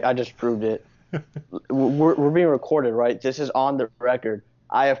needed. I just proved it. We're being recorded, right? This is on the record.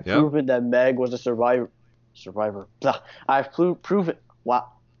 I have Yep. proven that Meg was a survivor. Survivor. Blah. I've proven. Wow.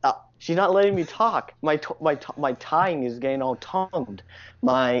 She's not letting me talk. My tying is getting all tongued.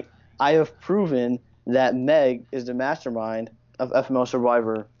 I have proven that Meg is the mastermind of FML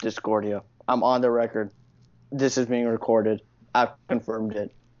Survivor Discordia. I'm on the record. This is being recorded. I've confirmed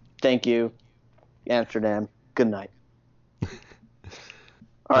it. Thank you, Amsterdam. Good night.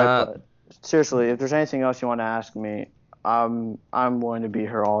 All right, but seriously, if there's anything else you want to ask me, I'm going to be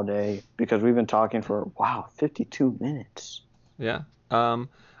here all day because we've been talking for 52 minutes. Yeah.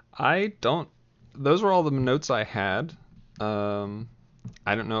 I don't. Those were all the notes I had.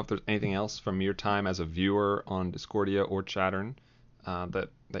 I don't know if there's anything else from your time as a viewer on Discordia or Chattern that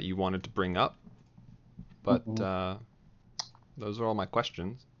you wanted to bring up. But those are all my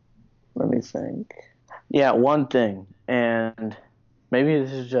questions. Let me think. Yeah, one thing, and maybe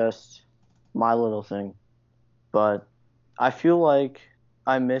this is just my little thing, but I feel like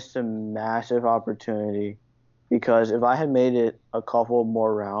I missed a massive opportunity because if I had made it a couple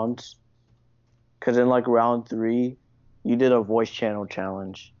more rounds, because in like round 3, you did a voice channel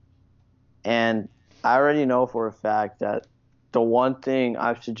challenge. And I already know for a fact that the one thing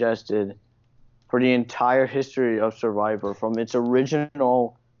I've suggested for the entire history of Survivor, from its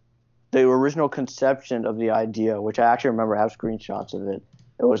original conception of the idea, which I actually remember, I have screenshots of it.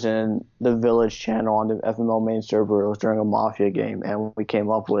 It was in the Village channel on the FML main server. It was during a Mafia game, and we came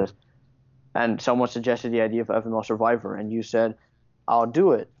up with, and someone suggested the idea for FML Survivor, and you said, I'll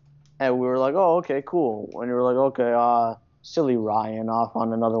do it. And we were like, oh, okay, cool. And you were like, okay, silly Ryan off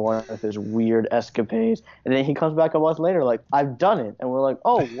on another one of his weird escapades. And then he comes back a month later like, I've done it. And we're like,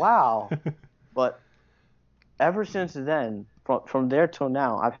 oh, wow. But ever since then, from there till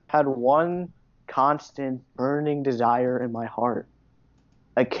now, I've had one constant burning desire in my heart,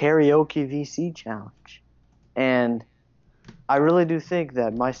 a karaoke VC challenge. And I really do think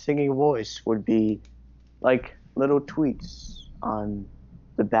that my singing voice would be like little tweets on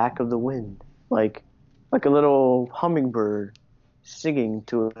the back of the wind, like a little hummingbird singing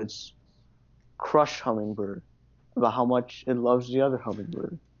to its crush hummingbird about how much it loves the other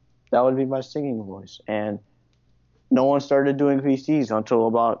hummingbird. That would be my singing voice. And no one started doing VCs until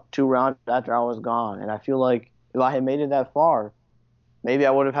about 2 rounds after I was gone. And I feel like if I had made it that far, maybe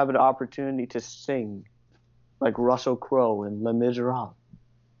I would have had an opportunity to sing like Russell Crowe in Les Miserables.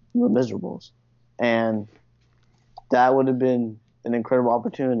 And that would have been an incredible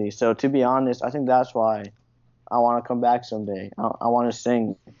opportunity. So to be honest, I think that's why I want to come back someday. I want to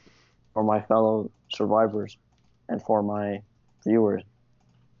sing for my fellow survivors and for my viewers.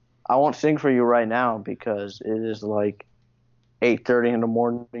 I won't sing for you right now because it is like 8:30 in the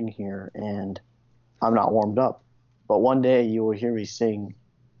morning here and I'm not warmed up. But one day you will hear me sing,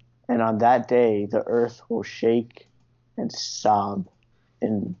 and on that day the earth will shake and sob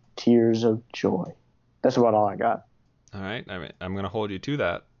in tears of joy. That's about all I got. All right. I'm going to hold you to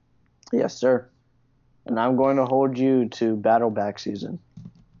that. Yes, sir. And I'm going to hold you to Battleback season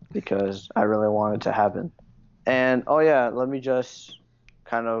because I really want it to happen. And, oh, yeah, let me just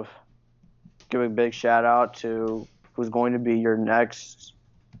kind of give a big shout out to who's going to be your next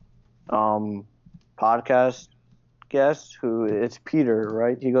podcast guest, who it's Peter,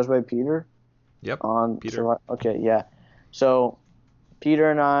 right? He goes by Peter? Yep, Peter. Okay, yeah. So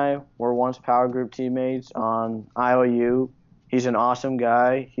Peter and I were once power group teammates on IOU. He's an awesome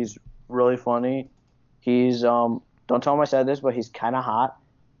guy. He's really funny. He's don't tell him I said this, but he's kind of hot,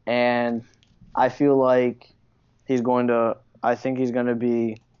 and I feel like I think he's going to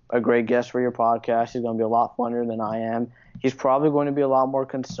be a great guest for your podcast. He's going to be a lot funnier than I am. He's probably going to be a lot more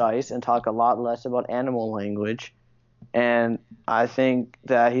concise and talk a lot less about animal language. And I think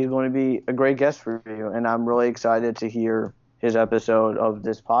that he's going to be a great guest for you. And I'm really excited to hear his episode of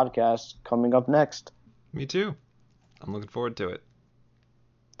this podcast coming up next. Me too. I'm looking forward to it.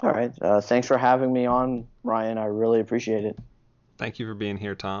 All right. Thanks for having me on, Ryan. I really appreciate it. Thank you for being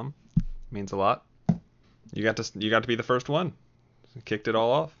here, Tom. It means a lot. You got to be the first one. Kicked it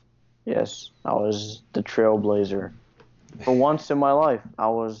all off. Yes, I was the trailblazer. For once in my life, I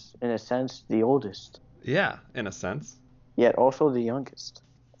was, in a sense, the oldest. Yeah, in a sense. Yet also the youngest.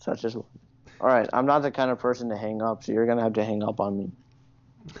 Such as one. All right, I'm not the kind of person to hang up, so you're going to have to hang up on me.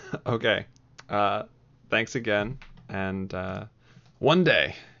 Okay. Thanks again. And one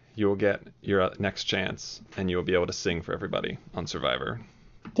day you will get your next chance, and you will be able to sing for everybody on Survivor.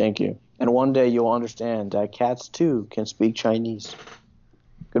 Thank you. And one day you'll understand that cats, too, can speak Chinese.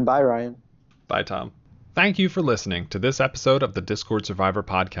 Goodbye, Ryan. Bye, Tom. Thank you for listening to this episode of the Discord Survivor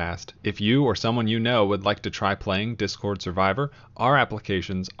podcast. If you or someone you know would like to try playing Discord Survivor, our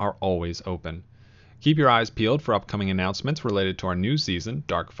applications are always open. Keep your eyes peeled for upcoming announcements related to our new season,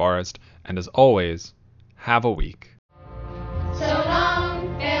 Dark Forest, and as always, have a week. So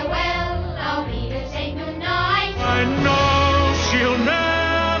long, farewell. I know she'll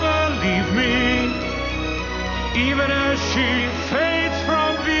never leave me, even as she fades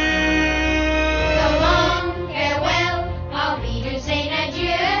from view. So long, farewell, I'll be to saying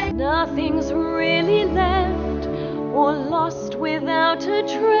adieu. Nothing's really left or lost without a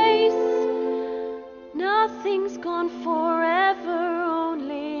trace. Nothing's gone forever,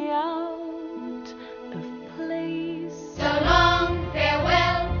 only out of place. So long,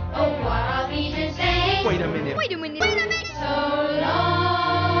 farewell, au revoir, I'll be to say. Wait a minute. Wait a minute.